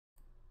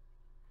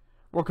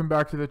Welcome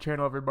back to the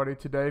channel, everybody.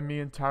 Today,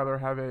 me and Tyler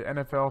have a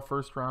NFL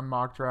first round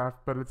mock draft,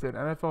 but it's an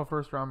NFL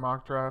first round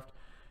mock draft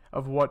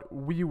of what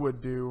we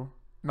would do,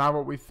 not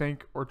what we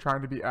think or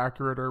trying to be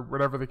accurate or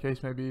whatever the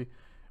case may be.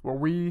 What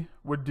we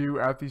would do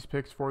at these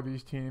picks for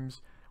these teams.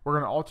 We're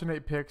going to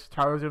alternate picks.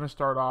 Tyler's going to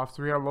start off,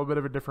 so we got a little bit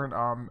of a different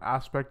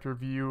aspect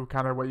review,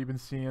 kind of what you've been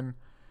seeing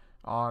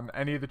on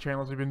any of the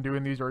channels we've been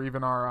doing these, or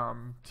even our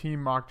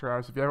team mock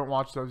drafts. If you haven't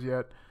watched those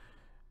yet,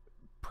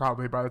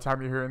 probably by the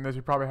time you're hearing this,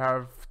 we probably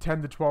have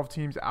 10 to 12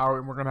 teams out,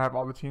 and we're going to have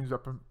all the teams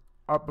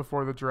up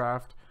before the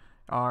draft.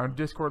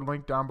 Discord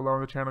link down below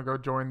in the channel. Go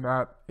join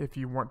that if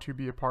you want to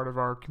be a part of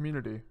our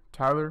community.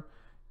 Tyler,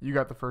 you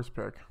got the first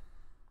pick.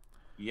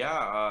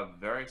 Yeah,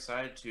 very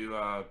excited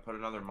to put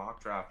another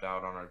mock draft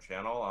out on our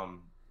channel.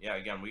 Yeah,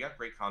 again, we got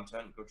great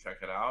content. Go check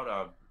it out.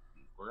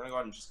 We're going to go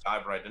ahead and just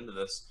dive right into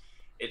this.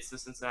 It's the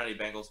Cincinnati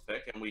Bengals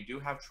pick, and we do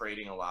have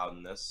trading allowed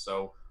in this,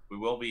 so we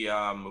will be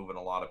moving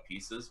a lot of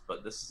pieces,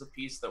 but this is a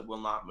piece that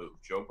will not move.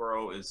 Joe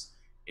Burrow is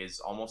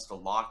almost a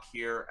lock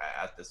here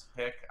at this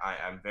pick.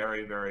 I'm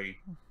very.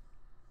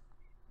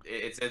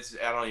 It's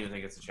I don't even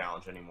think it's a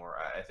challenge anymore.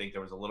 I think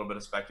there was a little bit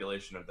of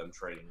speculation of them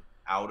trading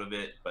out of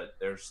it, but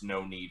there's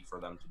no need for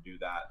them to do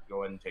that.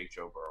 Go ahead and take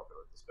Joe Burrow here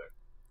with this pick.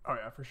 Oh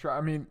yeah, for sure. I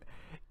mean,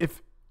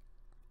 if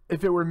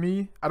it were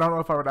me, I don't know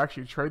if I would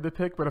actually trade the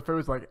pick, but if it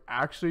was like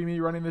actually me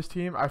running this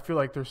team, I feel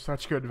like there's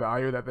such good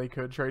value that they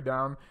could trade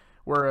down.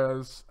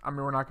 Whereas, I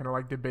mean, we're not going to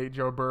like debate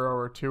Joe Burrow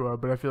or Tua,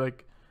 but I feel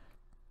like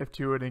if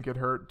Tua didn't get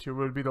hurt, Tua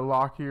would be the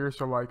lock here.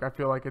 So like, I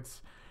feel like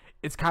it's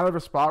kind of a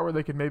spot where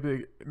they could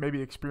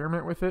maybe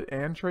experiment with it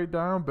and trade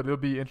down, but it'll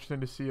be interesting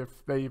to see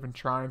if they even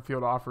try and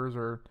field offers.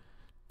 Or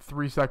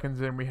 3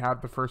 seconds in, we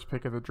have the first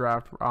pick of the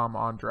draft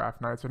on draft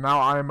night. So now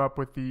I am up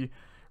with the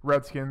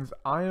Redskins.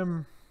 I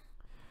don't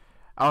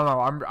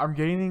know. I'm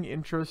gaining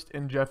interest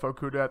in Jeff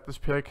Okudah at this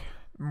pick,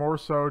 more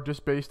so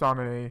just based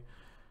on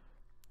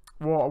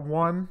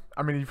one,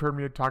 I mean, you've heard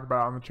me talk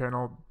about it on the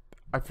channel.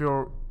 I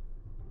feel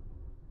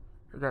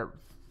I got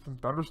some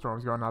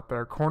thunderstorms going out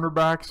there.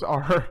 Cornerbacks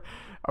are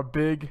a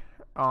big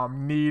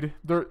need.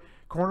 Their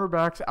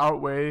cornerbacks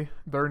outweigh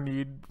their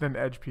need than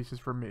edge pieces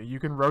for me. You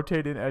can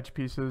rotate in edge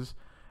pieces.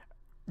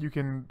 You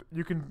can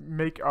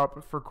make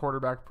up for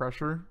quarterback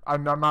pressure.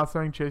 I'm not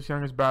saying Chase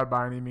Young is bad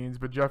by any means,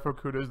 but Jeff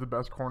Okudah is the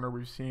best corner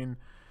we've seen.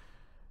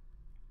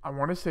 I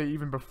want to say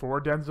even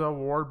before Denzel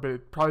Ward,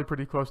 but probably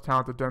pretty close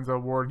talent to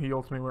Denzel Ward, and he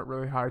ultimately went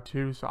really high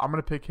too. So I'm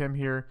going to pick him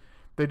here.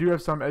 They do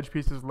have some edge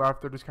pieces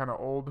left. They're just kind of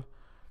old,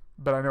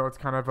 but I know it's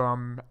kind of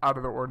out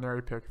of the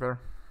ordinary pick there.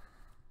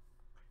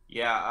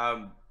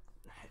 Yeah,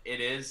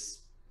 it is.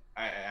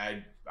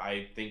 I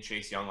think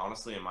Chase Young,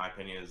 honestly, in my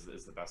opinion,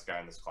 is the best guy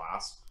in this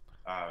class.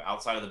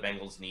 Outside of the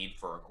Bengals' need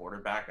for a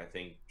quarterback, I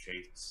think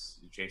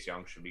Chase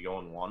Young should be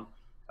going one.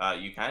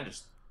 You kind of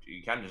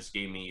just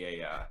gave me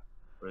a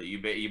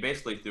you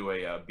basically threw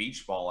a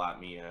beach ball at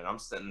me, and I'm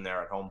sitting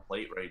there at home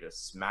plate ready to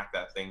smack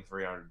that thing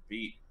 300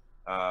 feet.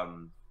 Yeah,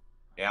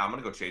 I'm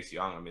gonna go Chase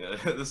Young. I mean,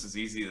 this is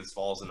easy. This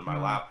falls into my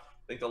lap.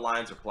 I think the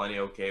Lions are plenty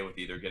okay with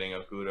either getting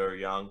Okudah or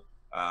Young.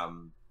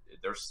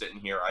 They're sitting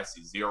here. I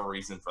see zero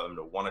reason for them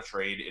to want to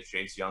trade if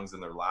Chase Young's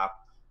in their lap,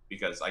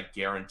 because I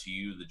guarantee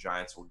you the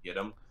Giants will get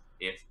him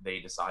if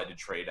they decide to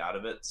trade out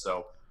of it.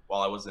 So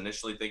while I was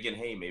initially thinking,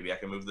 hey, maybe I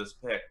can move this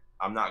pick,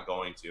 I'm not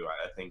going to.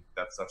 I think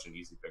that's such an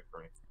easy pick for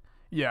me.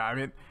 Yeah, I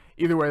mean,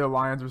 either way, the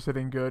Lions are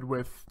sitting good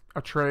with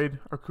a trade,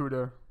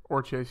 Okudah,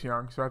 or Chase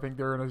Young. So I think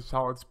they're in a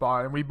solid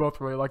spot. And we both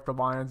really like the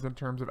Lions in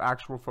terms of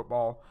actual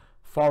football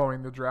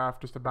following the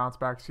draft, just a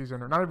bounce-back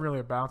season. Or not even really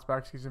a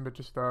bounce-back season, but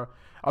just a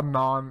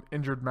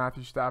non-injured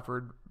Matthew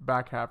Stafford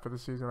back half of the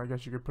season. I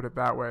guess you could put it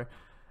that way.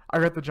 I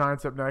got the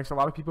Giants up next. A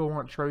lot of people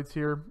want trades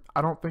here.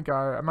 I'm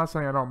not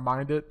saying I don't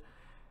mind it.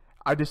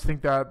 I just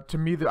think that, to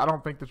me, I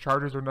don't think the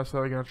Chargers are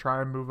necessarily going to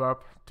try and move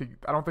up.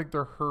 I don't think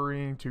they're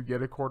hurrying to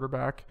get a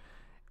quarterback.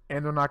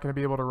 And they're not going to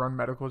be able to run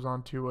medicals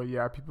on Tua.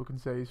 Yeah, people can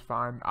say he's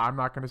fine. I'm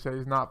not going to say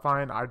he's not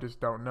fine. I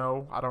just don't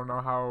know. I don't know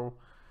how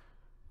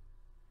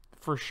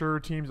for sure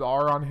teams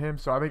are on him.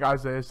 So I think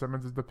Isaiah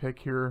Simmons is the pick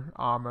here.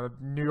 A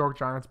New York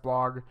Giants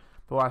blog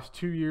the last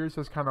 2 years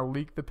has kind of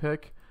leaked the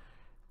pick,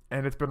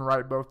 and it's been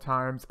right both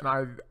times.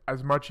 And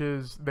as much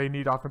as they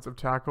need offensive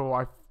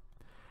tackle,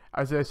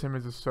 Isaiah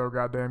Simmons is so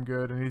goddamn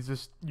good,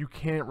 and you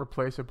can't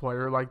replace a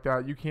player like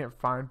that. You can't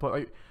find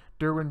like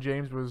Derwin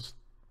James was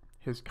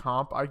his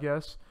comp, I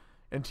guess.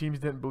 And teams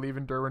didn't believe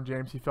in Derwin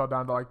James. He fell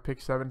down to like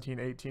pick 17,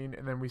 18,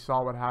 and then we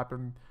saw what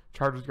happened.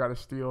 Chargers got a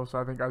steal, so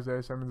I think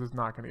Isaiah Simmons is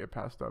not going to get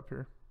passed up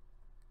here.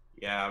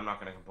 Yeah, I'm not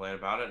going to complain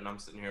about it, and I'm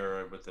sitting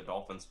here with the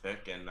Dolphins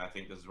pick, and I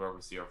think this is where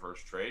we see our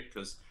first trade,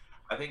 because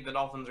I think the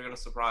Dolphins are going to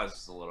surprise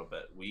us a little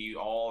bit. We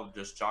all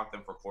just chalked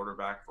them for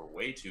quarterback for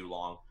way too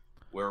long.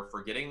 We're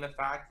forgetting the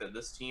fact that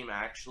this team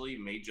actually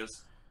may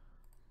just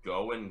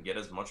go and get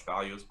as much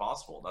value as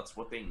possible. That's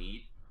what they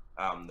need.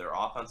 Their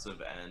offensive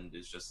end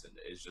is just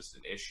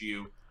an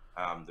issue.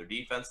 Their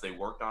defense, they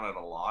worked on it a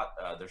lot.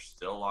 There's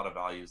still a lot of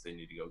values they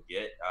need to go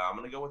get. I'm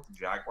going to go with the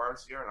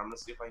Jaguars here, and I'm going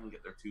to see if I can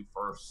get their 2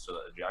 first so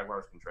that the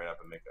Jaguars can trade up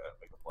and make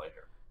a play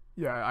here.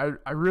 Yeah,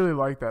 I really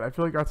like that. I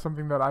feel like that's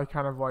something that I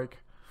kind of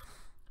like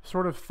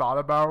sort of thought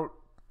about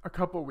a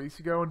couple of weeks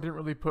ago and didn't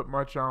really put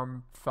much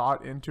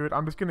thought into it.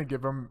 I'm just gonna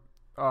give him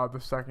the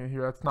second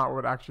here. That's not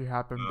what actually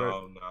happened, but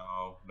No,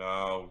 no,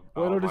 no.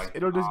 well, Oh my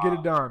it'll just get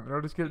it god. done.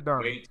 It'll just get it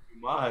done. Way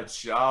too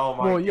much. Oh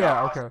my Well, yeah,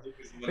 gosh. okay.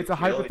 Lucas is gonna It's a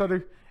kill you.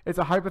 hypothetical. It's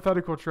a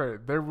hypothetical trade.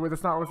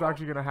 That's not what's Oh,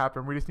 actually gonna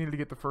happen. We just needed to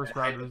get the first and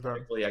rounders done.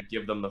 hypothetically, I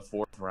give them the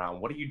fourth round.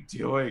 What are you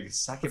doing? It's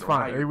Second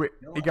fine. round, you're It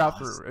killing got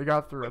us. through. It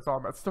got through. That's all.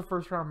 That's the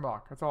first round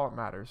block. That's all that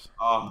matters.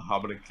 Oh,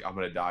 I'm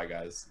gonna die,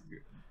 guys.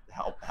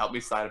 Help me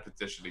sign a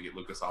petition to get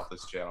Lucas off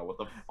this channel. What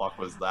the fuck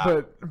was that?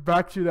 But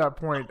back to that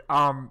point,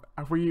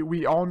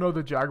 we all know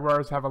the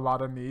Jaguars have a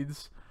lot of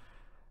needs,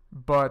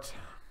 but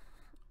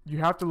you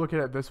have to look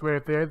at it this way: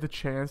 if they had the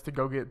chance to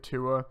go get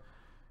Tua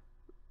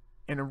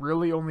and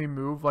really only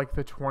move like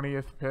the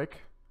 20th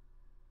pick,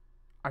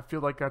 I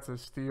feel like that's a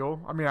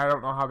steal. I mean, I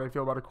don't know how they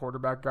feel about a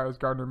quarterback, guys.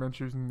 Gardner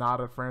Minshew's not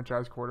a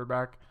franchise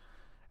quarterback.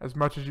 As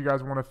much as you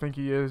guys want to think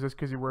he is, just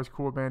because he wears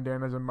cool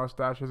bandanas and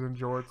mustaches and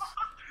jorts.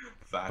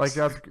 Like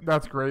Facts.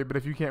 that's great, but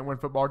if you can't win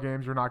football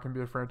games, you're not going to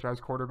be a franchise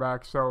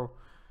quarterback. So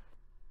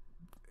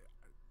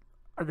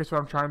I guess what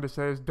I'm trying to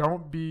say is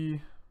don't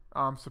be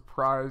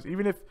surprised.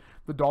 Even if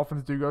the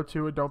Dolphins do go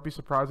to it, don't be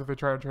surprised if they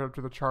try to trade up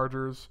to the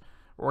Chargers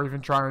or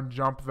even try and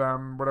jump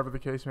them, whatever the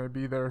case may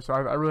be there. So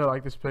I really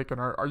like this pick.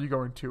 And are you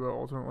going to it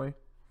ultimately?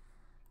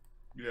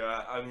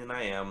 Yeah, I mean,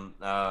 I am.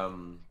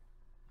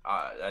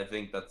 I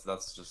think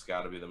that's just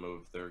got to be the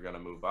move. They're going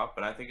to move up,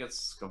 and I think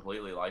it's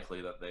completely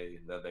likely that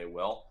they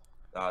will.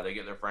 They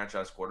get their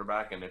franchise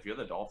quarterback, and if you're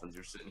the Dolphins,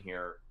 you're sitting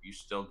here, you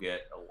still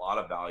get a lot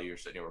of value. You're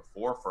sitting here with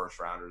 4 first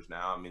rounders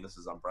now. I mean, this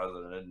is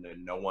unprecedented,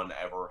 and no one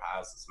ever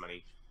has this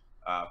many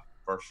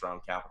first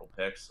round capital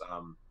picks.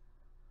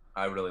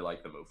 I really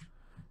like the move.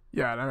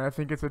 Yeah, and I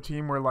think it's a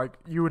team where like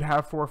you would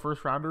have 4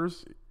 first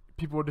rounders,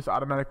 people would just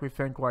automatically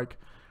think like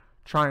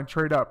try and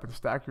trade up and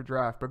stack your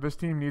draft. But this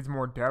team needs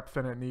more depth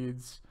than it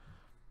needs.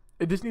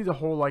 It just needs a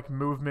whole like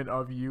movement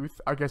of youth,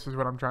 I guess is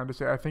what I'm trying to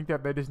say. I think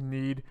that they just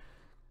need,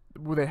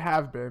 well, they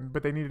have been,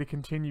 but they need to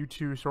continue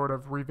to sort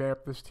of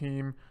revamp this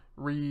team,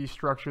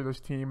 restructure this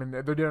team, and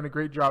they're doing a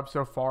great job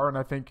so far. And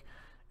I think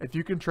if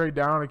you can trade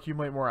down,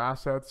 accumulate more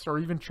assets, or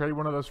even trade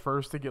one of those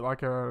first to get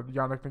like a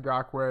Yannick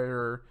Ngakoue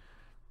or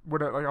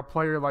like a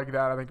player like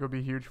that, I think would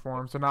be huge for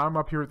him. So now I'm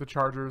up here with the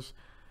Chargers.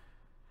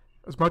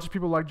 As much as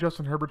people like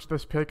Justin Herbert's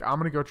this pick, I'm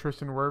going to go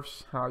Tristan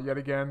Wirfs. Yet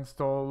again,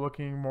 still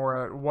looking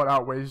more at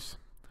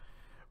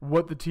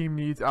what the team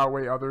needs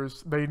outweigh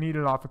others. They need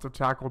an offensive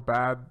tackle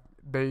bad.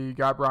 They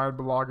got Brian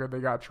Bulaga. They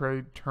got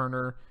Trey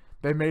Turner.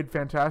 They made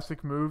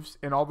fantastic moves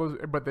in all those,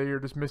 but they are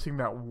just missing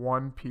that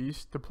one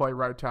piece to play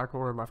right tackle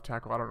or left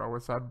tackle. I don't know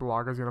what side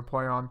Bulaga's going to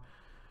play on.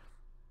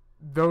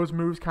 Those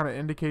moves kind of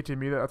indicate to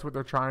me that that's what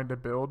they're trying to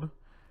build.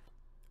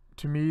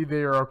 To me,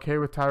 they are okay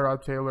with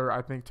Tyrod Taylor.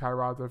 I think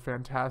Tyrod's a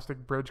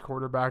fantastic bridge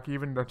quarterback,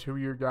 even a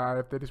 2-year guy.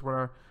 If they just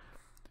want to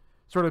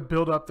sort of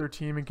build up their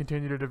team and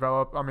continue to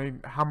develop, I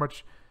mean, how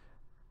much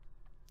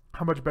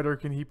better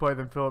can he play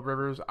than Phillip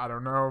Rivers? I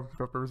don't know.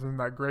 Phillip Rivers isn't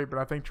that great, but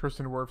I think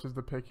Tristan Wirfs is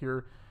the pick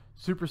here.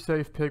 Super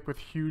safe pick with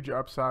huge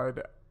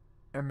upside,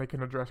 and they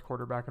can address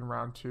quarterback in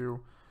round 2.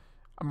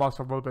 I'm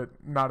also a little bit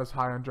not as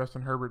high on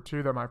Justin Herbert,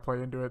 too. That might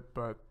play into it,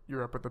 but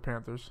you're up with the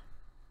Panthers.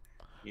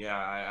 Yeah,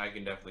 I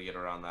can definitely get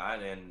around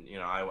that. And,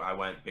 I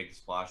went big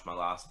splash my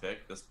last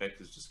pick. This pick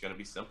is just going to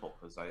be simple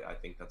because I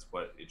think that's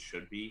what it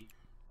should be.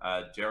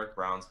 Derek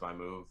Brown's my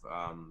move.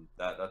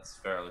 That's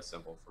fairly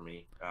simple for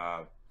me.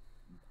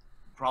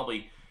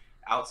 Probably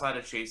outside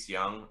of Chase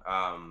Young,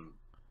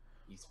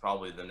 he's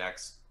probably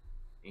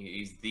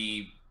he's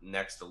the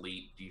next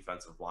elite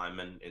defensive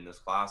lineman in this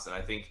class. And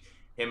I think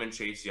him and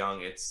Chase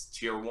Young, it's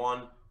tier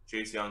 1,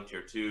 Chase Young,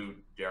 tier 2,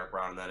 Derek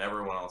Brown, and then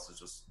everyone else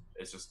is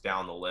just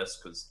down the list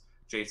because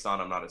Chase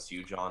Young I'm not as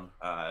huge on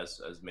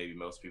as maybe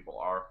most people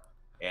are.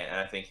 And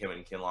I think him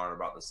and Kinlaw are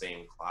about the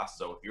same class.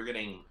 So if you're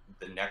getting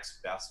the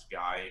next best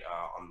guy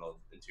on the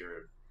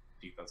interior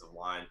defensive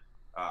line,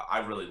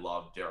 I really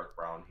love Derek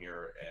Brown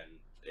here, and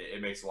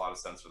it makes a lot of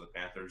sense for the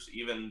Panthers.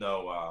 Even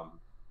though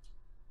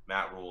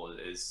Matt Rule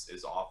is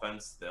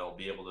offense, they'll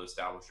be able to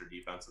establish their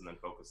defense and then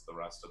focus the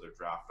rest of their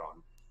draft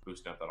on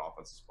boosting up that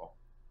offense as well.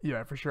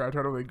 Yeah, for sure. I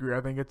totally agree.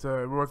 I think it's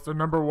their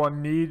number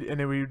one need,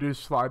 and it would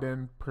just slide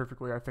in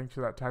perfectly, I think,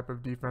 to that type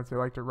of defense they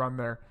like to run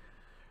there.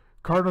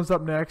 Cardinals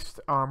up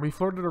next. We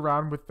flirted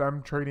around with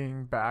them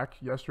trading back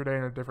yesterday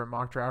in a different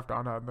mock draft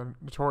on the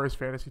Notorious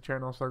Fantasy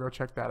channel, so go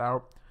check that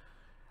out.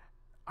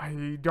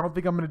 I don't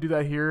think I'm going to do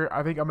that here.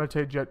 I think I'm going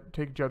to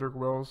take Jedrick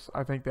Wills.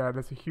 I think that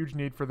it's a huge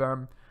need for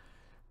them.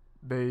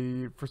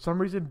 They, for some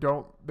reason,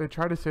 they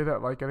try to say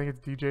that, like, I think it's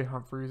DJ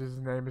Humphries is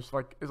his name, is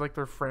like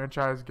their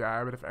franchise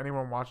guy, but if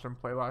anyone watched him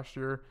play last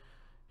year,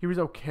 he was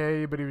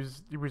okay, but he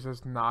was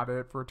just not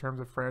it for terms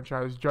of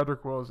franchise.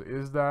 Jedrick Wills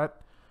is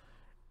that.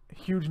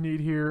 Huge need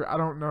here. I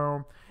don't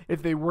know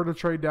if they were to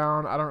trade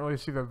down, I don't really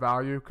see the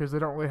value because they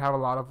don't really have a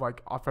lot of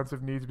like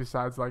offensive needs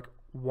besides like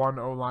one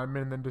O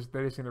lineman, and then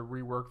they just need to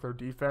rework their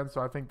defense.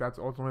 So I think that's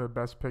ultimately the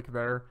best pick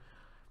there.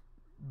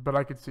 But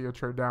I could see a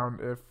trade down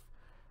if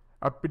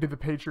We did the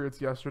Patriots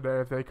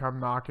yesterday if they come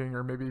knocking,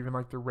 or maybe even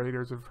like the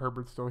Raiders if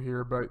Herbert's still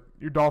here. But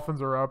your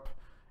Dolphins are up,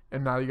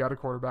 and now you got a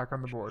quarterback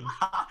on the board.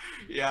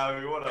 Yeah, I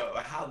mean,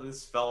 how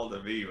this fell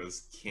to me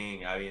was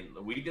king. I mean,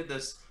 we did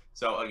this.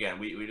 So again,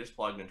 we just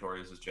plugged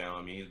Notorious's channel.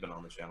 I mean, he's been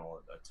on the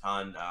channel a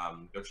ton.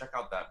 Go check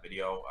out that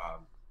video.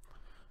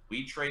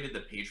 We traded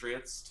the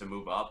Patriots to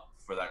move up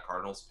for that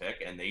Cardinals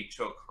pick, and they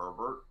took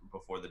Herbert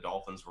before the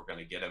Dolphins were going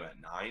to get him at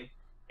 9.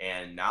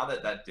 And now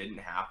that didn't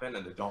happen,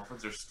 and the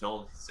Dolphins are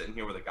still sitting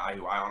here with a guy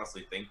who I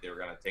honestly think they were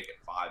going to take at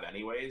 5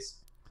 anyways.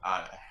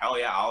 Hell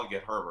yeah, I'll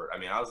get Herbert. I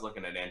mean, I was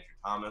looking at Andrew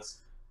Thomas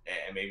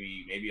and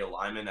maybe a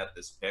lineman at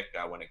this pick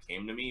when it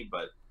came to me,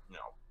 but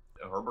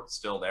Herbert's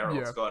still there.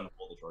 Let's go ahead and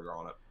pull the trigger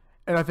on it.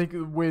 And I think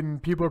when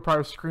people are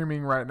probably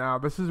screaming right now,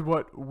 this is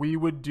what we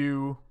would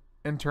do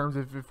in terms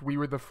of if we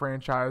were the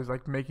franchise,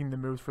 like making the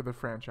moves for the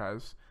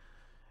franchise.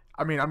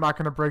 I mean, I'm not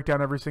going to break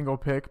down every single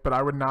pick, but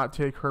I would not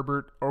take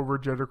Herbert over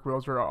Jedrick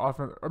Wills or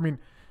often. I mean,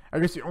 I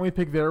guess the only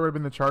pick there would have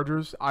been the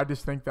Chargers. I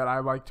just think that I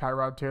like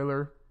Tyrod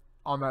Taylor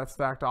on that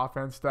stacked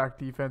offense, stacked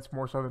defense,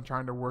 more so than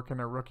trying to work in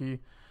a rookie.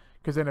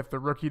 Because then if the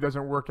rookie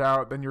doesn't work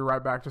out, then you're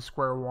right back to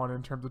square one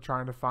in terms of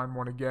trying to find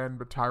one again,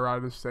 but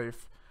Tyrod is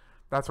safe.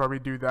 That's why we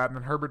do that. And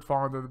then Herbert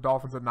falling to the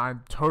Dolphins at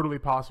 9, totally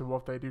possible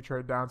if they do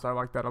trade down, so I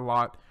like that a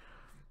lot.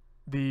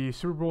 The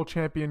Super Bowl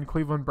champion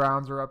Cleveland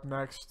Browns are up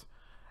next.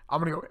 I'm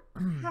gonna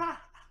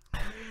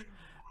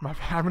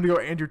go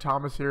Andrew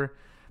Thomas here.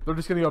 They're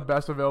just gonna go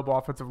best available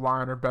offensive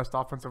line or best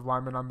offensive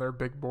lineman on their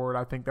big board.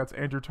 I think that's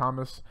Andrew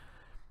Thomas.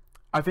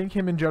 I think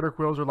him and Jedrick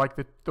Wills are like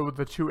the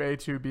 2A,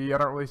 2B. I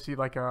don't really see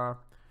I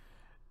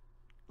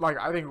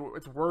think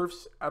it's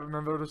Wirfs. I don't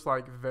know. They're just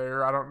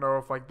there. I don't know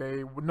if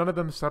none of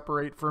them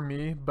separate for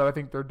me, but I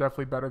think they're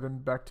definitely better than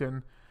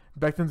Becton.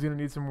 Becton's going to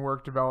need some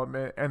work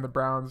development, and the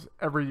Browns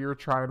every year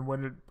try and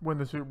win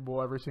the Super Bowl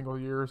every single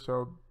year,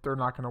 so they're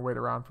not going to wait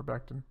around for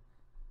Becton.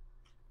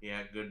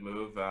 Yeah, good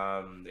move.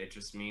 It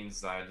just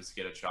means I just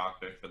get a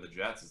chalk pick for the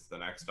Jets. It's the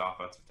next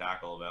offensive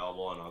tackle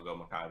available, and I'll go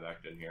Mekhi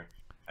Becton here.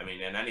 I mean,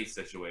 in any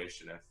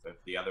situation,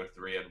 if the other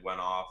 3 had went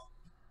off,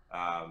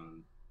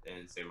 and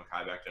say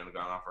Mekhi Becton had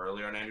gone off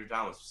earlier, and Andrew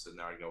Thomas was sitting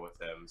there, I'd go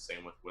with him.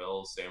 Same with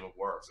Wills, same with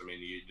Wirfs. I mean,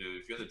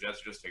 if you're the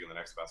Jets, you're just taking the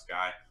next best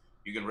guy.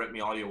 You can rip me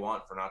all you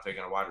want for not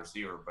taking a wide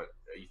receiver, but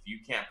if you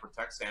can't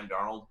protect Sam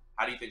Darnold,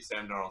 how do you think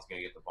Sam Darnold's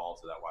going to get the ball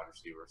to that wide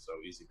receiver? So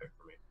easy pick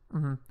for me.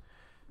 Mm-hmm.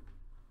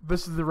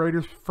 This is the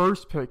Raiders'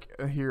 first pick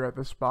here at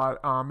this spot.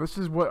 This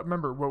is what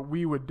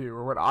we would do,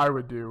 or what I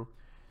would do.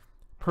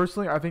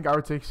 Personally, I think I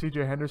would take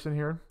C.J. Henderson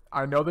here.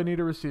 I know they need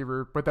a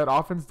receiver, but that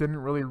offense didn't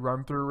really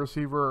run through a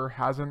receiver, or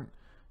hasn't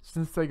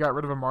since they got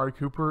rid of Amari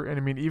Cooper. And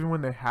I mean, even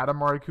when they had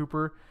Amari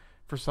Cooper,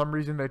 for some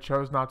reason they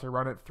chose not to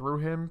run it through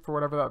him for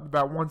whatever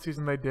that one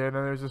season they did,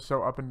 and it was just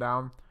so up and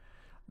down.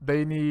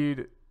 They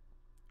need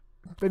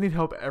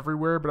help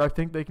everywhere, but I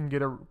think they can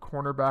get a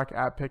cornerback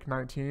at pick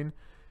 19,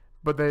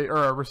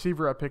 or a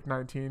receiver at pick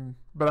 19.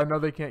 But I know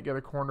they can't get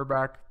a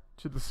cornerback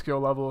to the skill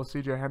level of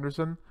C.J.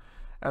 Henderson,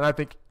 and I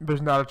think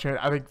there's not a chance.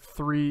 I think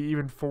 3,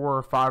 even 4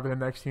 or 5 of the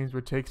next teams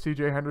would take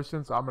C.J.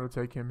 Henderson, so I'm going to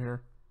take him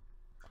here.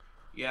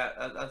 Yeah,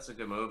 that's a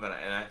good move, and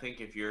I think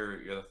if you're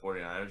the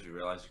 49ers, you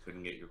realize you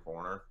couldn't get your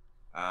corner.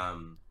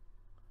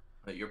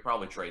 That you're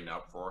probably trading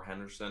up for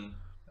Henderson.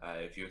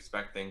 If you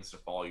expect things to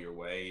fall your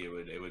way,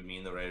 it would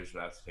mean the Raiders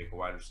would have to take a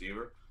wide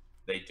receiver.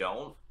 They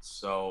don't,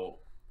 so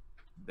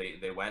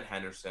they went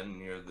Henderson.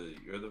 And you're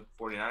the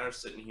 49ers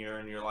sitting here,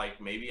 and you're like,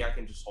 maybe I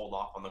can just hold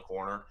off on the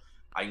corner.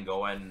 I can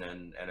go in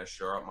and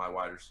assure up my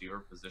wide receiver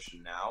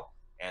position now,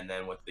 and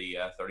then with the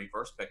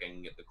 31st pick, I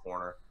can get the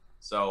corner.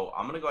 So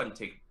I'm gonna go ahead and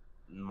take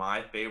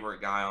my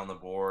favorite guy on the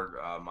board,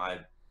 my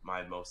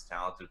most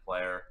talented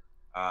player.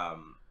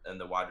 In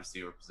the wide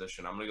receiver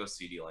position, I'm gonna go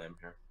CeeDee Lamb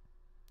here.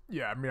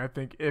 Yeah, I mean, I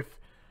think if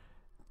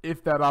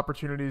that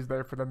opportunity is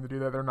there for them to do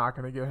that, they're not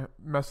gonna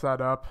mess that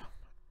up.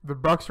 The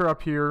Bucs are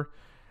up here.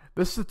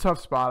 This is a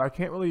tough spot. I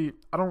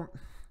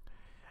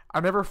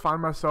never find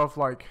myself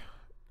like,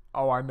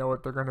 oh, I know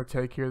what they're gonna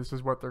take here. This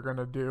is what they're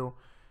gonna do.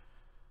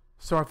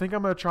 So I think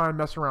I'm gonna try and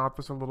mess around with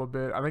this a little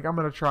bit. I think I'm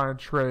gonna try and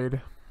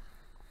trade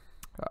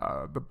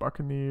the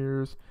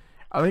Buccaneers.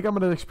 I think I'm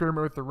gonna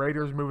experiment with the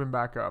Raiders moving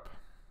back up.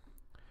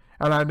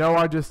 And I know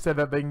I just said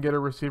that they can get a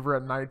receiver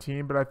at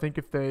 19, but I think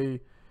if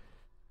they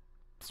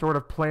sort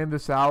of plan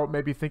this out,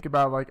 maybe think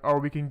about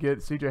we can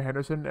get C.J.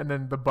 Henderson, and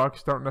then the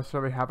Bucs don't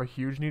necessarily have a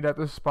huge need at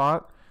this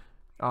spot.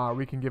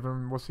 We can give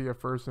them, we'll see, a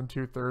 1st and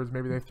 2/3.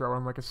 Maybe they throw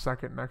in a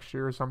 2nd next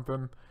year or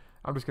something.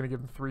 I'm just going to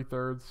give them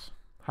 3/3,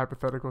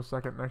 hypothetical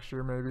 2nd next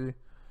year maybe,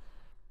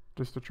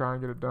 just to try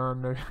and get it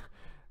done. Maybe.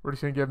 We're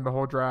just going to give them the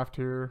whole draft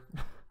here.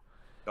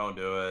 Don't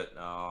do it.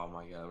 Oh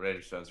my God,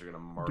 Raiders fans are going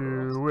to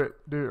murder us. Do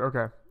it, dude.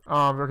 Okay.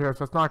 Okay,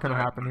 so it's not going to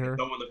happen here.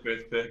 Someone the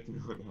 5th pick.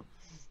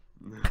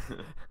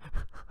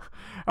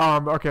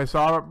 Okay,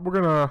 so we're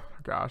going to,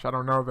 gosh, I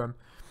don't know then.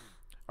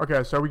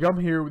 Okay, so we come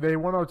here. They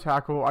want to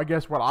tackle. I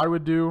guess what I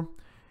would do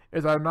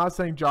is, I'm not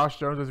saying Josh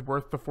Jones is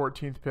worth the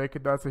 14th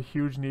pick. That's a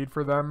huge need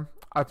for them.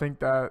 I think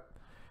that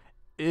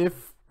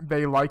if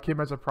they like him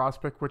as a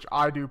prospect, which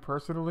I do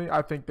personally.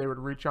 I think they would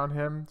reach on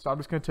him. So I'm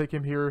just going to take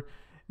him here.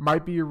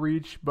 Might be a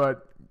reach,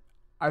 but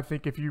I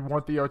think if you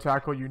want the O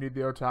tackle, you need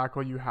the O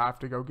tackle. You have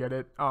to go get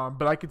it.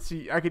 But I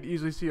could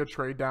easily see a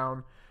trade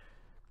down.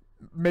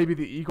 Maybe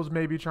the Eagles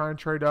maybe try and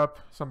trade up,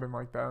 something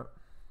like that.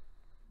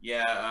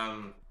 Yeah,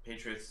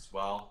 Patriots as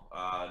well.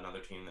 Another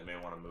team that may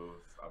want to move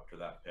up to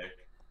that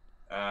pick.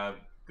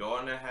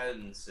 Going ahead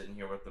and sitting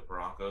here with the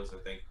Broncos, I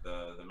think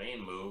the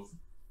main move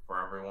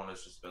for everyone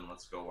has just been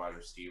let's go wide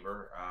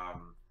receiver.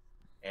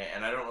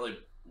 And I don't really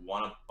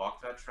want to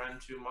buck that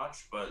trend too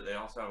much, but they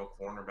also have a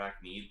cornerback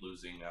need,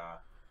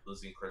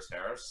 losing Chris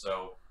Harris.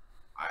 So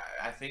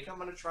I think I'm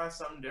going to try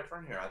something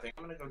different here. I think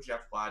I'm going to go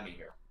Jeff Gladney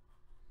here.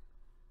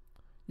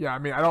 Yeah, I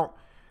mean,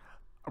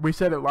 we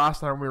said it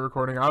last time we were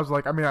recording. I was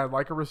like, I mean, I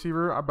like a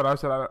receiver, but I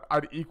said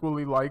I'd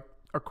equally like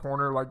a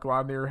corner like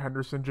Gladney or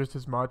Henderson just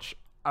as much.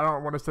 I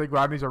don't want to say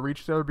Gladney's a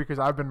reach there because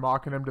I've been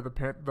mocking him to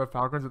the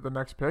Falcons at the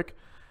next pick.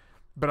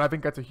 But I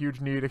think that's a huge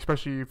need,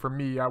 especially for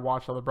me. I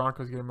watched all the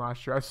Broncos game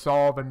last year. I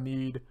saw the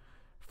need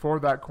for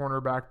that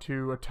cornerback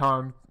to a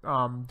ton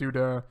due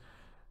to a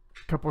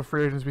couple of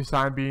free agents we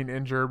signed being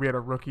injured. We had a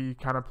rookie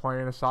kind of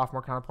playing, a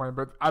sophomore kind of playing.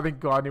 But I think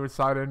Gladney would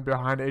slide in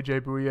behind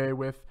A.J. Bouye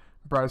with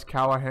Bryce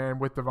Callahan,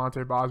 with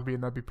Devontae Bosby,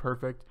 and that'd be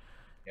perfect.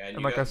 Yeah, and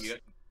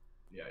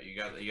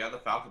you got the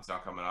Falcons now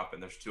coming up,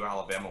 and there's 2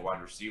 Alabama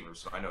wide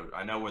receivers, so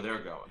I know where they're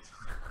going.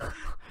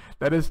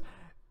 That is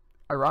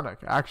ironic,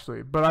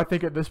 actually. But I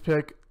think at this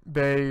pick,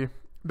 they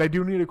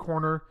do need a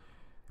corner,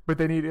 but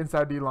they need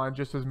inside D-line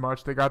just as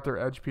much. They got their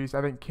edge piece.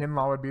 I think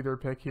Kinlaw would be their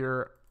pick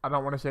here. I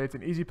don't want to say it's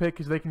an easy pick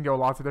because they can go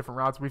lots of different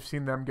routes. We've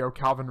seen them go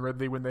Calvin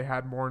Ridley when they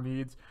had more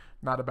needs.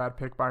 Not a bad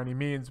pick by any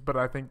means, but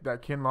I think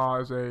that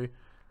Kinlaw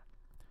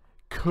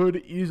could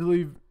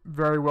easily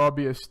very well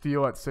be a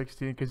steal at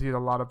 16 because he has a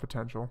lot of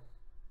potential.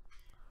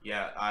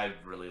 Yeah, I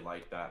really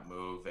like that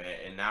move.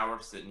 And now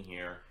we're sitting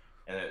here,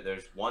 and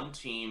there's one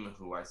team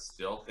who I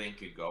still think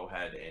could go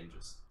ahead and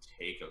just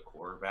take a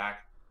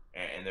quarterback.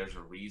 And there's a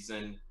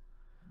reason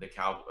the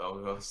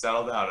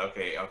settle down.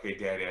 Okay,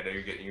 Daddy, I know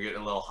you're getting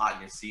a little hot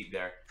in your seat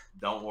there.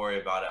 Don't worry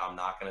about it. I'm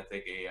not going to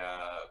take a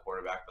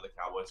quarterback for the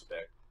Cowboys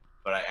pick,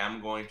 but I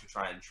am going to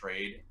try and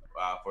trade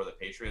for the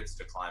Patriots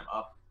to climb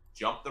up,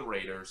 jump the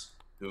Raiders,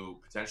 who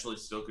potentially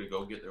still could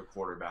go get their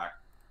quarterback.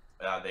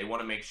 They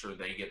want to make sure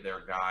they get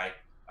their guy.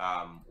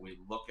 We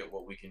look at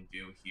what we can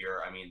do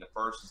here. I mean, the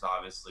first is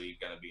obviously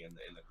going to be in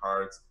the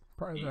cards.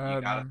 You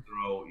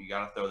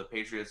gotta throw the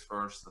Patriots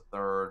first. The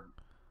third,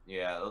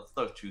 yeah, let's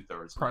throw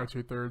 2/3.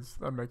 Probably 2/3.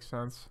 That makes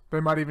sense. They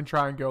might even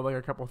try and go like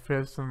a couple of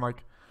fifths and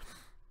like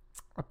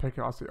a pick.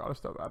 I'll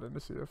just throw that in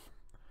to see if.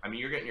 I mean,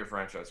 you're getting your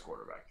franchise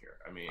quarterback here.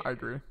 I mean, I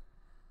agree.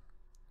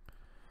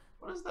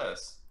 What is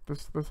this?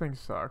 This thing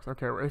sucks.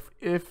 Okay,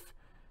 if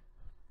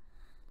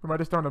we might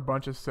just throw in a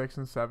bunch of 6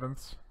 and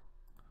 7s.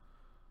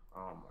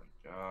 Oh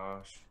my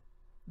gosh.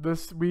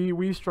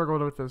 We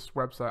struggled with this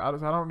website. I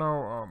don't know.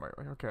 Oh my.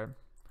 Okay.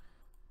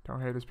 Don't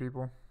hate us,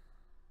 people.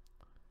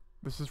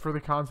 This is for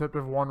the concept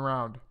of one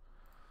round.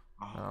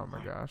 Oh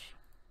my gosh.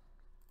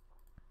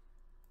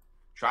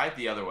 Try it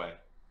the other way.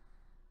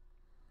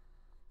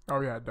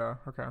 Oh yeah, duh.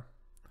 Okay.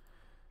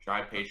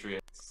 Try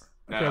Patriots.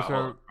 Okay,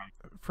 so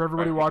for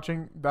everybody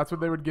watching, that's what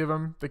they would give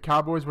him. The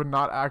Cowboys would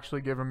not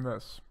actually give him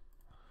this.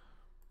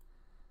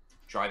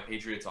 Try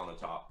Patriots on the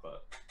top,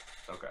 but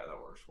okay,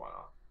 that works. Why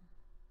not?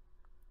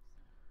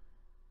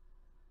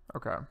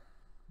 Okay.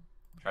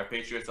 Try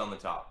Patriots on the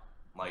top.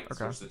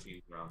 Switch the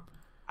teams around.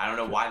 I don't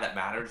know why that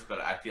matters, but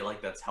I feel like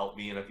that's helped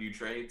me in a few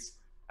trades.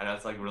 I know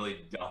it's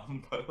really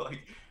dumb, but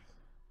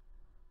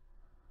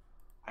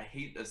I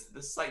hate this.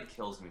 This site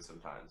kills me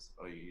sometimes.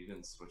 Oh, you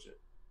didn't switch it.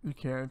 You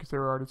can't because they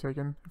were already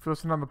taken. If you're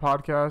listening on the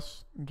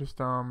podcast, just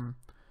bear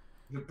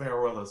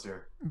with us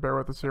here.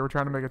 We're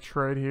trying to make a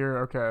trade here.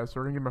 Okay, so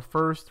we're gonna give them a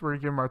first. We're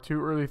gonna give them our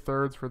 2 early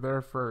thirds for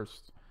their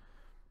first.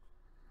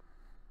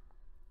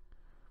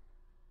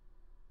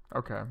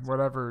 Okay,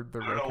 whatever.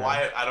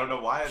 I don't know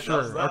why it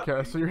does that.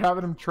 Okay, so you're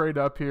having them trade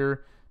up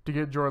here to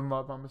get Jordan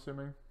Love, I'm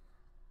assuming.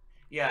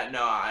 Yeah,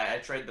 no, I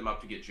traded them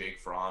up to get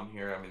Jake Fromm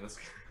here. I mean, that's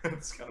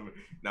kind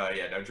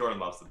of Jordan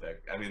Love's the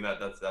pick. I mean,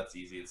 that's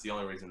easy. It's the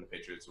only reason the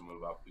Patriots will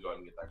move up to go ahead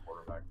and get that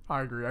quarterback.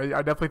 I agree.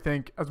 I definitely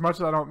think, as much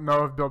as I don't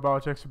know if Bill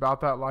Belichick's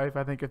about that life,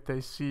 I think if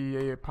they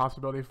see a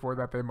possibility for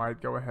that, they might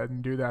go ahead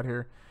and do that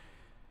here.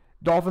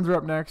 Dolphins are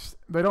up next.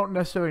 They don't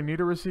necessarily need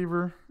a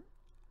receiver.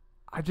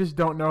 I just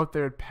don't know if they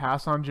would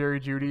pass on Jerry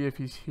Jeudy if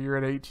he's here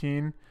at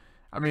 18.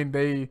 I mean,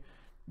 they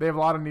have a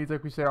lot of needs,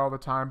 like we say all the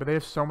time, but they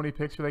have so many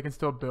picks where they can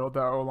still build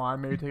that O-line,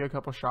 maybe take a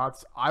couple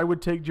shots. I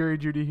would take Jerry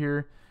Jeudy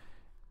here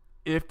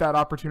if that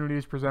opportunity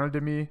is presented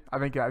to me. I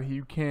think that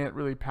you can't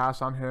really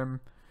pass on him.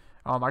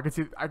 I could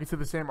see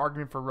the same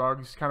argument for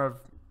Ruggs, kind of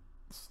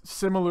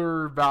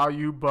similar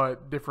value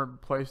but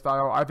different play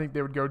style. I think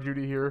they would go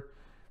Jeudy here,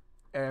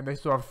 and they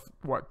still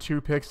have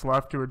 2 picks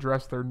left to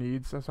address their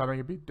needs. So I think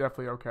it'd be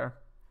definitely okay.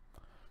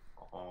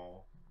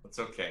 Oh, it's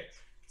okay.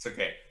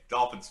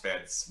 Dolphins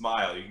fans,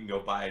 smile. You can go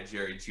buy a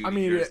Jerry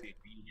Jeudy jersey.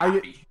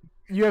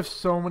 you have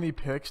so many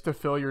picks to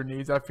fill your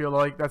needs. I feel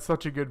like that's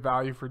such a good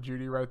value for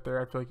Judy right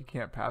there. I feel like you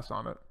can't pass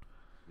on it.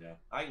 Yeah,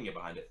 I can get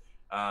behind it.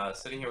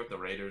 Sitting here with the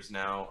Raiders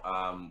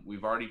now,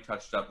 we've already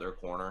touched up their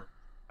corner.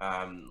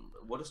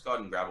 We'll just go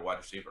ahead and grab a wide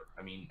receiver.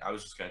 I mean, I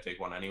was just going to take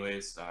one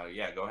anyways.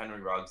 Yeah, go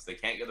Henry Ruggs. They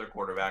can't get their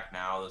quarterback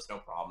now. There's no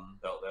problem.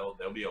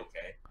 They'll be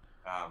okay.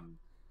 John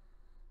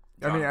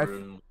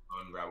Gruden, go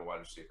and grab a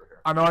wide receiver here.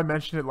 I know I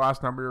mentioned it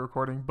last time we were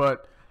recording,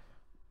 but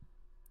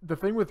the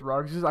thing with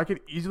Ruggs is I could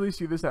easily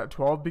see this at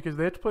 12 because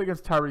they have to play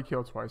against Tyreek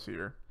Hill twice a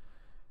year.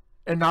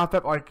 And not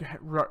that like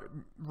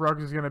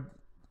Ruggs is going to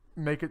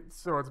make it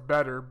so it's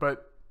better,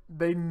 but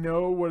they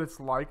know what it's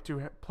like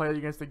to play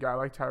against a guy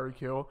like Tyreek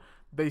Hill.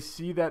 They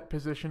see that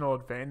positional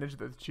advantage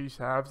that the Chiefs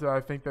have, so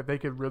I think that they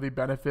could really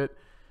benefit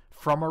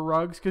from a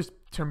Ruggs. Because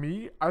to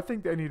me, I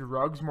think they need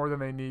Ruggs more than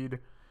they need.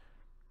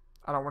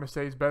 I don't want to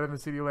say he's better than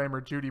CeeDee Lamb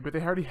or Judy, but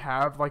they already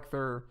have like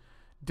their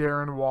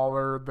Darren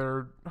Waller,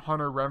 their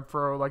Hunter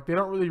Renfrow. Like they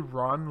don't really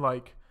run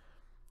like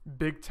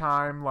big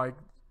time like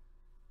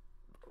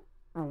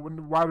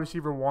wide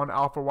receiver one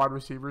alpha wide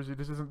receivers. It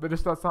just isn't.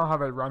 That's not how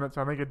they run it.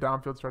 So I think a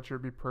downfield stretcher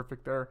would be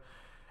perfect there.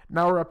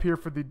 Now we're up here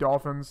for the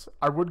Dolphins.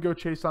 I would go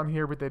Chase on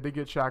here, but they did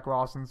get Shaq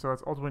Lawson, so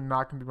it's ultimately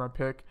not going to be my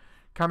pick.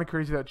 Kind of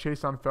crazy that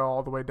Chase on fell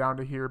all the way down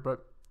to here,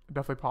 but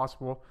definitely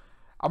possible.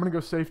 I'm going to go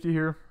safety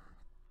here.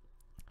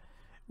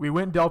 We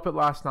went Delpit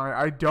last night.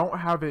 I don't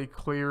have a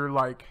clear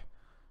like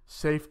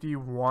safety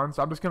one,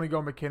 so I'm just going to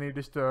go McKinney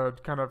just to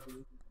kind of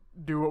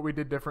do what we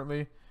did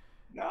differently.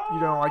 No. You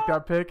don't like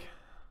that pick?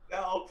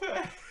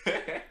 Delpit.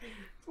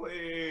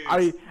 Please.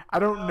 I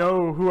don't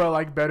know who I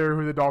like better,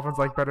 who the Dolphins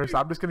like better, so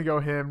I'm just going to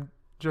go him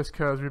just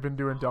because we've been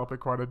doing Delpit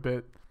quite a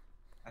bit.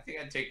 I think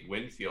I'd take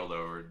Winfield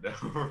over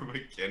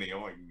McKinney. Oh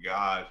my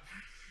god.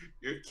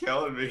 You're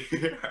killing me.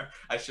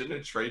 I shouldn't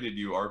have traded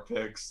you our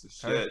picks.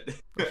 Shit. Hey,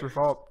 it's your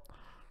fault.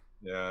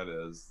 Yeah, it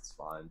is. It's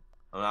fine.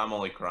 I'm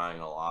only crying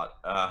a lot.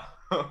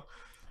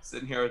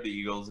 Sitting here with the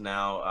Eagles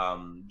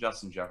now,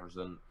 Justin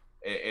Jefferson.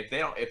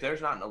 If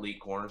there's not an elite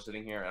corner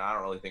sitting here, and I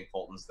don't really think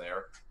Fulton's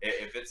there.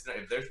 If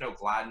there's no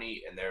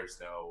Gladney and there's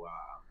no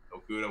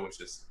Okudah, which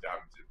is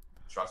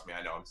trust me,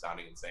 I know I'm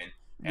sounding insane.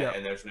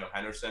 And there's no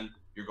Henderson,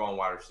 you're going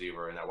wide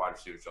receiver, and that wide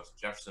receiver is Justin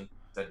Jefferson.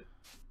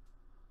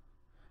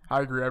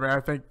 I agree. I mean,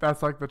 I think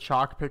that's like the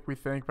chalk pick we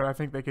think, but I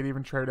think they could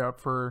even trade up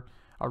for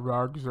a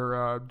Ruggs or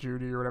a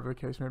Judy or whatever the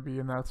case may be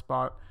in that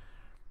spot.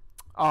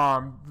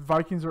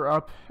 Vikings are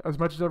up. As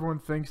much as everyone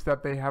thinks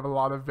that they have a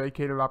lot of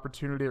vacated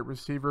opportunity at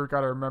receiver, got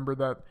to remember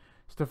that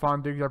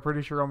Stephon Diggs, I'm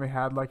pretty sure, only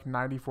had like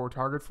 94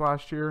 targets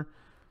last year.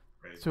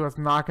 Right. So that's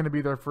not going to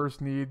be their first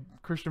need.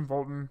 Christian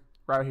Fulton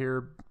right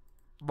here,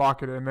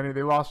 lock it in. Then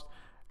they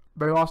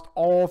lost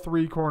all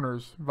three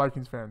corners,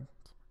 Vikings fans.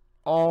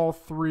 All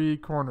three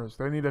corners.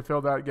 They need to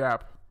fill that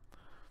gap.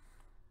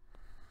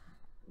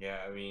 Yeah,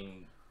 I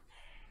mean,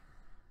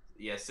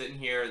 yeah, sitting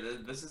here,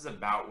 this is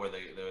about where the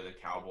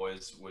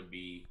Cowboys would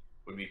be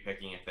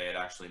picking if they had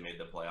actually made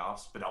the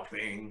playoffs. But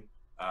helping,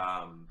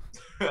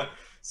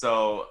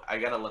 so I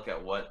got to look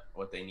at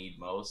what they need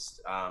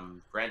most.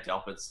 Grant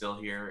Delpit's still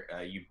here.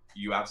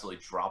 You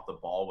absolutely dropped the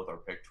ball with our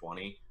pick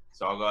 20,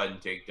 so I'll go ahead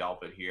and take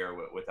Delpit here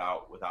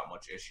without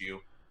much issue.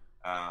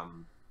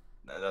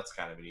 That's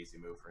kind of an easy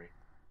move for me.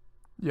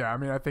 Yeah, I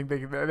mean, I think they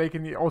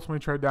can ultimately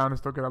trade down and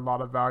still get a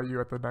lot of value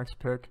at the next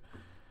pick.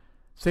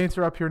 Saints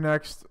are up here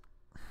next.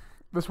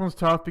 This one's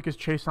tough because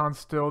Chaseon's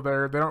still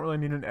there. They don't really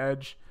need an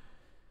edge.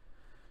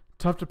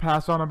 Tough to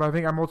pass on him, but I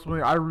think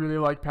I really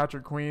like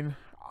Patrick Queen.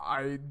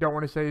 I don't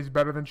want to say he's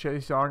better than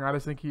Chase Young. I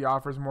just think he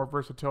offers more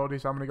versatility,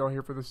 so I'm going to go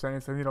here for the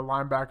Saints. They need a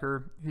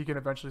linebacker. He can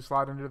eventually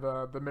slide into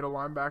the middle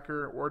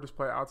linebacker or just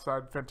play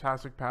outside.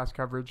 Fantastic pass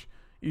coverage.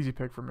 Easy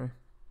pick for me.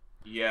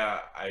 Yeah,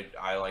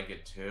 I like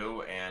it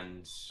too,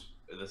 and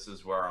this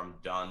is where I'm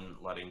done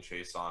letting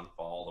Chaseon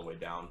fall all the way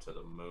down to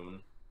the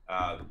moon.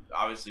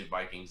 Obviously,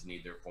 Vikings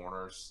need their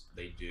corners.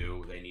 They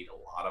do. They need a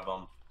lot of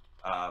them.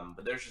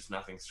 But there's just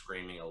nothing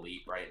screaming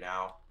elite right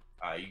now.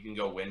 You can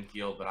go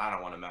Winfield, but I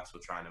don't want to mess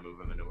with trying to move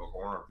him into a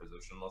corner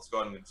position. Let's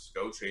go ahead and just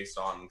go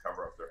Chaseon and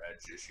cover up their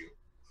edge issue.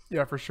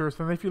 Yeah, for sure.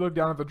 So then if you look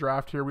down at the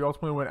draft here, we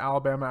ultimately went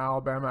Alabama,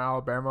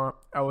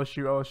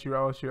 LSU,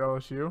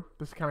 LSU.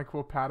 This is kind of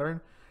cool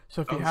pattern.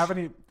 So if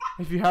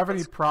you have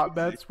any prop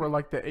bets where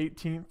like the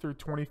 18th through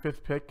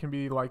 25th pick can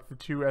be like the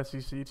two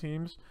SEC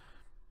teams,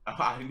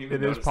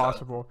 it is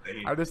possible.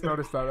 I just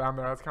noticed that down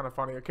there. That's kind of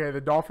funny. Okay, the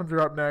Dolphins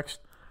are up next.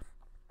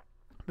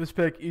 This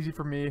pick, easy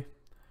for me.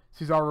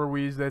 Cesar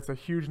Ruiz, that's a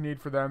huge need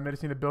for them. They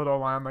just need to build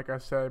O-line, like I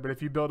said. But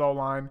if you build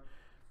O-line,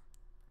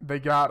 they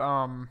got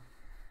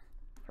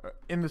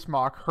in this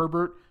mock,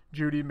 Herbert,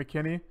 Judy,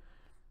 McKinney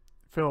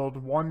filled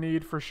one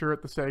need for sure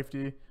at the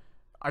safety.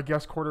 I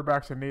guess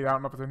quarterback's a need. I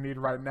don't know if it's a need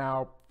right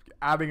now.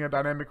 Adding a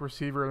dynamic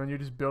receiver, and then you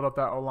just build up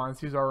that O-line.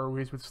 Cesar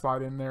Ruiz would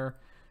slide in there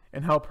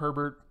and help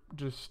Herbert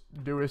just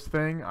do his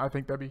thing. I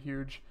think that'd be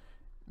huge.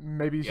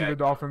 Maybe you see the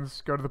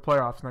Dolphins go to the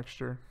playoffs next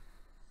year.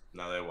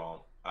 No, they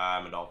won't.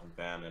 I'm a Dolphin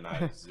fan, and I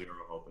have zero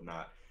hope in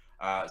that.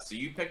 So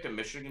you picked a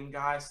Michigan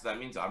guy, so that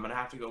means I'm going to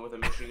have to go with a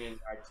Michigan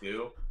guy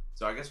too.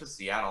 So I guess with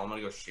Seattle, I'm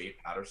gonna go Shea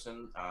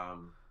Patterson.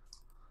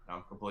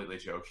 I'm completely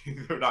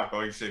joking. They're not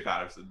going Shea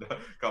Patterson.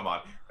 Come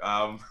on.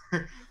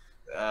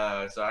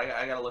 So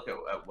I got to look at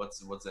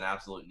what's an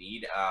absolute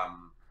need.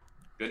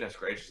 Goodness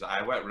gracious,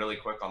 I went really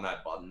quick on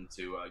that button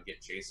to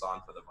get Chase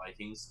on for the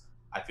Vikings.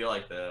 I feel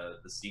like the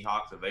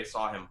Seahawks, if they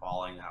saw him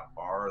falling that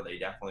far, they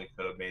definitely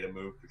could have made a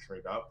move to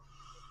trade up.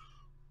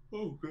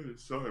 Oh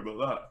goodness, sorry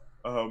about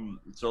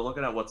that. So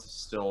looking at what's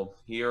still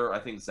here, I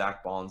think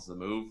Zach Bond's the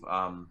move.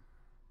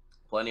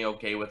 Plenty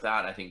okay with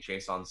that. I think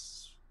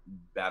Jason's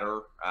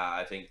better.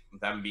 I think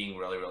them being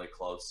really, really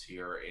close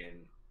here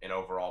in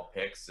overall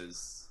picks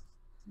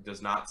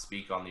does not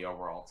speak on the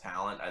overall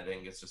talent. I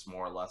think it's just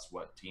more or less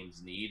what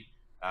teams need.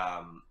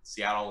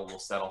 Seattle will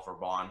settle for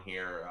Bond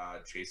here.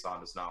 Jason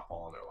does not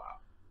fall in their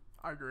lap.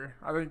 I agree.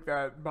 I think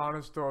that Bond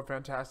is still a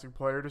fantastic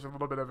player. Just a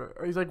little bit of it.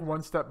 He's like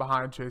one step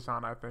behind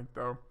Chason, I think,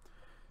 though.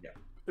 Yeah.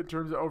 In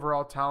terms of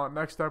overall talent,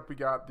 next up we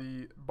got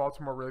the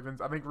Baltimore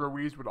Ravens. I think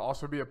Ruiz would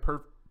also be a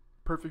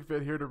perfect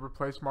fit here to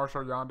replace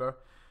Marshall Yanda.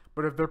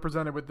 But if they're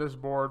presented with this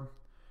board,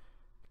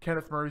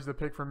 Kenneth Murray's the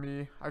pick for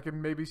me. I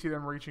can maybe see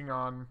them reaching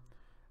on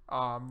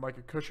like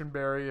a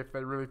Cushenberry if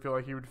they really feel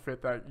like he would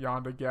fit that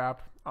Yanda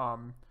gap.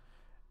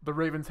 The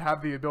Ravens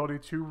have the ability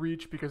to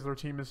reach because their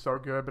team is so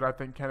good, but I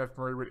think Kenneth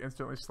Murray would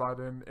instantly slide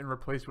in and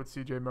replace what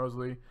C.J.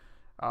 Mosley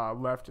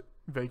left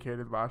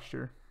vacated last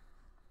year.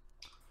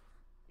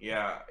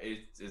 Yeah,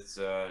 it's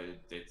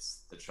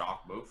the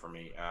chalk move for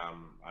me.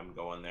 I'm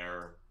going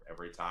there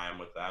every time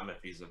with them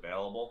if he's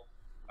available.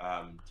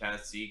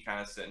 Tennessee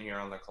kind of sitting here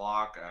on the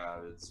clock.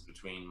 It's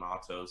between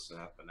Matos and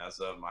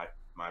Epineza.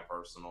 My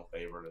personal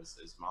favorite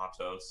is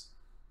Matos.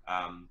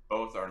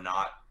 Both are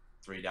not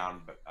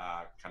 3-down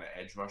kind of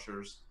edge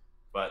rushers,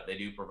 but they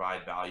do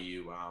provide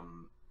value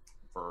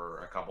for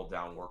a couple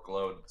down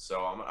workload.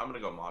 So I'm going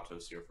to go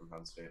Matos here from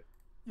Penn State.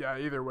 Yeah,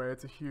 either way,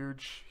 it's a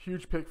huge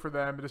pick for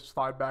them to just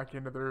slide back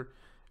into their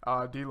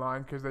D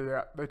line because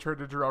they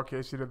traded Jarrell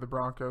Casey to the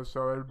Broncos,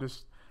 so it would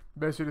just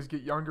basically just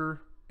get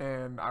younger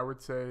and I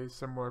would say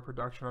similar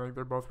production. I think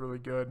they're both really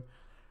good.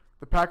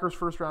 The Packers'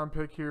 first round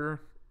pick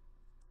here.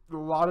 A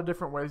lot of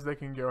different ways they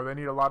can go. They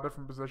need a lot of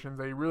different positions.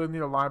 They really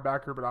need a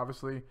linebacker, but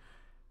obviously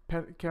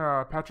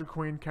Patrick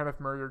Queen,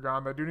 Kenneth Murray are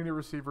gone. They do need a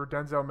receiver.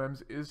 Denzel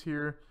Mims is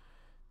here.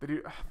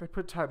 They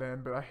put tight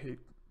end, but I hate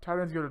tight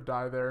ends go to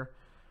die there.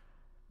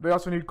 They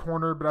also need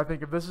corner, but I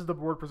think if this is the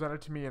board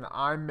presented to me and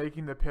I'm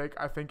making the pick,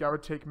 I think I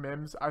would take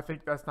Mims. I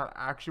think that's not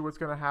actually what's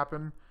going to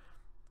happen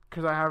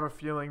because I have a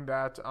feeling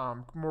that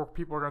more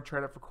people are going to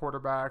trade up for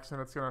quarterbacks,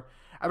 and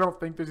I don't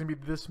think there's going to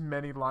be this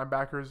many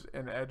linebackers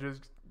and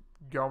edges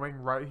going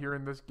right here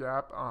in this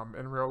gap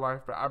in real life,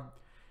 but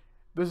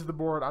this is the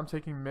board. I'm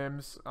taking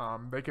Mims.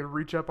 They could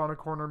reach up on a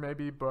corner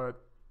maybe, but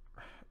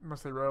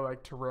unless they really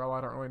like Terrell,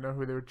 I don't really know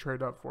who they would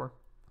trade up for.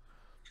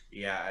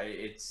 Yeah,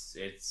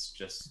 it's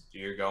just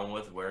you're going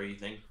with where you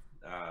think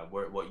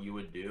what you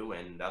would do,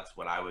 and that's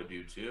what I would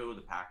do too.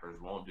 The Packers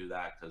won't do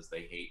that because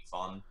they hate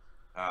fun,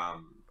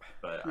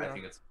 but yeah. I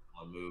think it's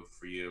a move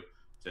for you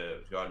to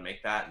go ahead and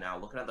make that. Now,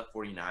 looking at the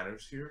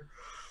 49ers here,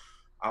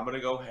 I'm going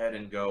to go ahead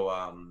and go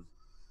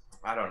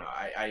I don't know.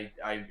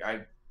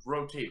 I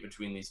rotate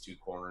between these two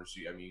corners.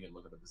 I mean, you can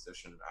look at the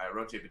position. I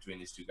rotate between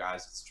these two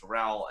guys. It's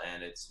Terrell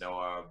and it's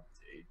Noah.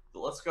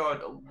 Let's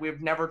go.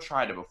 We've never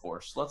tried it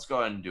before, so let's go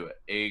ahead and do it.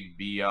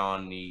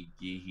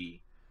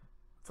 Igbionigihi.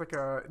 It's like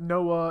a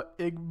Noah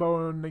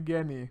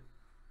Igbonageni.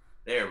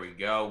 There we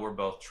go. We're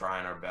both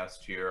trying our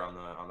best here on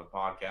the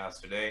podcast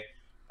today.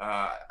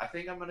 I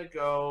think I'm gonna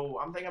go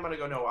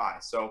Noah.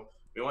 So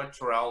we went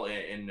Terrell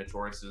in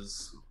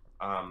Notorious's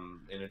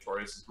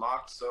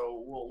mock.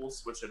 So we'll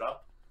switch it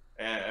up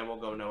and we'll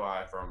go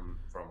Noah from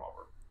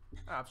Auburn.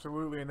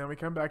 Absolutely, and then we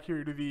come back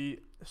here to the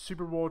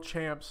Super Bowl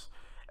champs.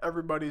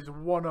 Everybody's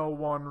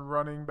 101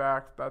 running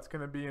back that's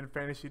going to be in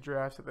fantasy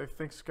drafts that they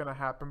think is going to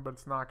happen, but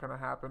it's not going to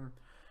happen.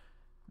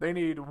 They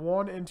need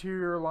one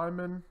interior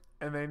lineman,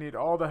 and they need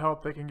all the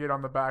help they can get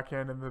on the back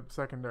end and the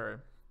secondary.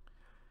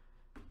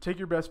 Take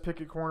your best pick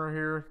at corner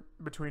here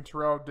between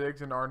Terrell,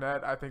 Diggs, and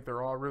Arnett. I think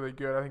they're all really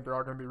good. I think they're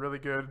all going to be really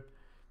good.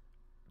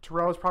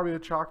 Terrell is probably the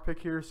chalk pick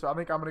here, so I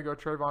think I'm going to go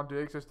Trayvon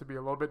Diggs just to be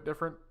a little bit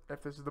different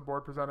if this is the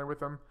board presented with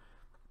them.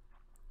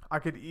 I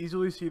could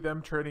easily see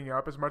them trading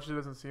up as much as it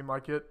doesn't seem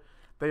like it.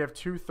 They have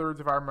 2/3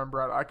 if I remember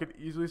right. I could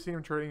easily see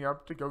them trading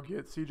up to go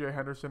get C.J.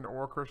 Henderson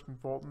or Christian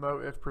Fulton, though,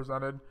 if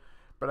presented.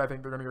 But I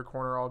think they're going to go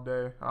corner all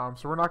day.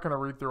 So we're not going to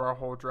read through our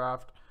whole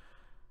draft.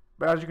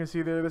 But as you can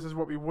see there, this is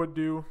what we would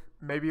do.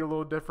 Maybe a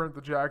little different.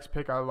 The Jags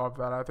pick, I love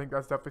that. I think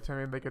that's definitely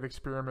something they could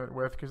experiment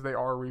with because they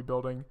are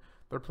rebuilding.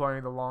 They're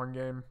playing the long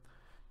game.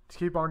 To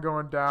keep on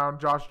going down,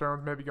 Josh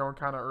Jones maybe going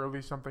kind of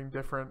early, something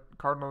different.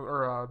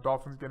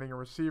 Dolphins getting a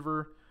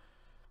receiver.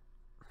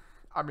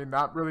 I mean,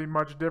 not really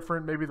much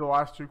different. Maybe the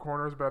last two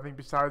corners, but I think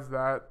besides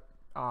that,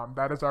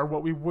 that is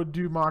what we would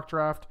do mock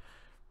draft.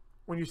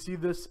 When you see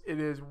this, it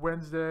is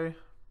Wednesday.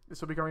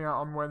 This will be coming out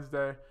on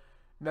Wednesday.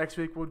 Next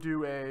week we'll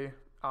do a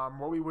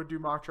what we would do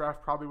mock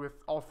draft probably with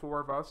all four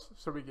of us,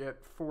 so we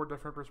get 4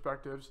 different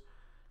perspectives.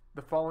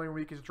 The following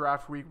week is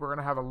draft week. We're going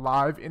to have a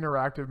live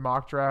interactive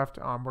mock draft.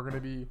 We're going to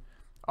be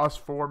us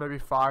 4, maybe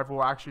 5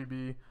 will actually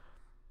be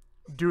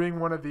doing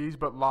one of these,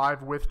 but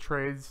live with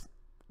trades,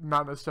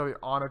 not necessarily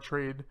on a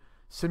trade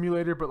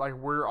simulator, but like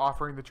we're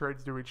offering the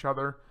trades to each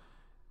other.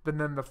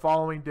 Then the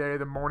following day,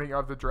 the morning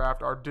of the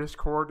draft, our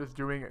Discord is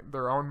doing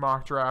their own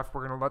mock draft.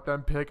 We're going to let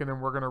them pick, and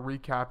then we're going to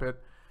recap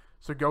it.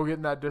 So go get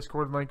in that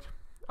Discord link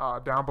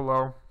down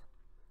below.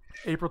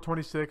 April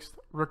 26th,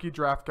 rookie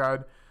draft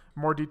guide.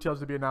 More details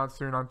to be announced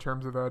soon on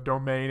terms of the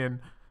domain and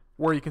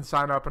where you can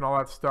sign up and all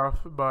that stuff.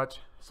 But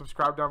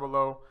subscribe down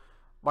below.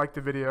 Like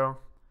the video.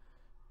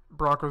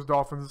 Broncos,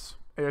 Dolphins,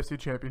 AFC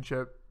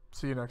Championship.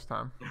 See you next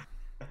time.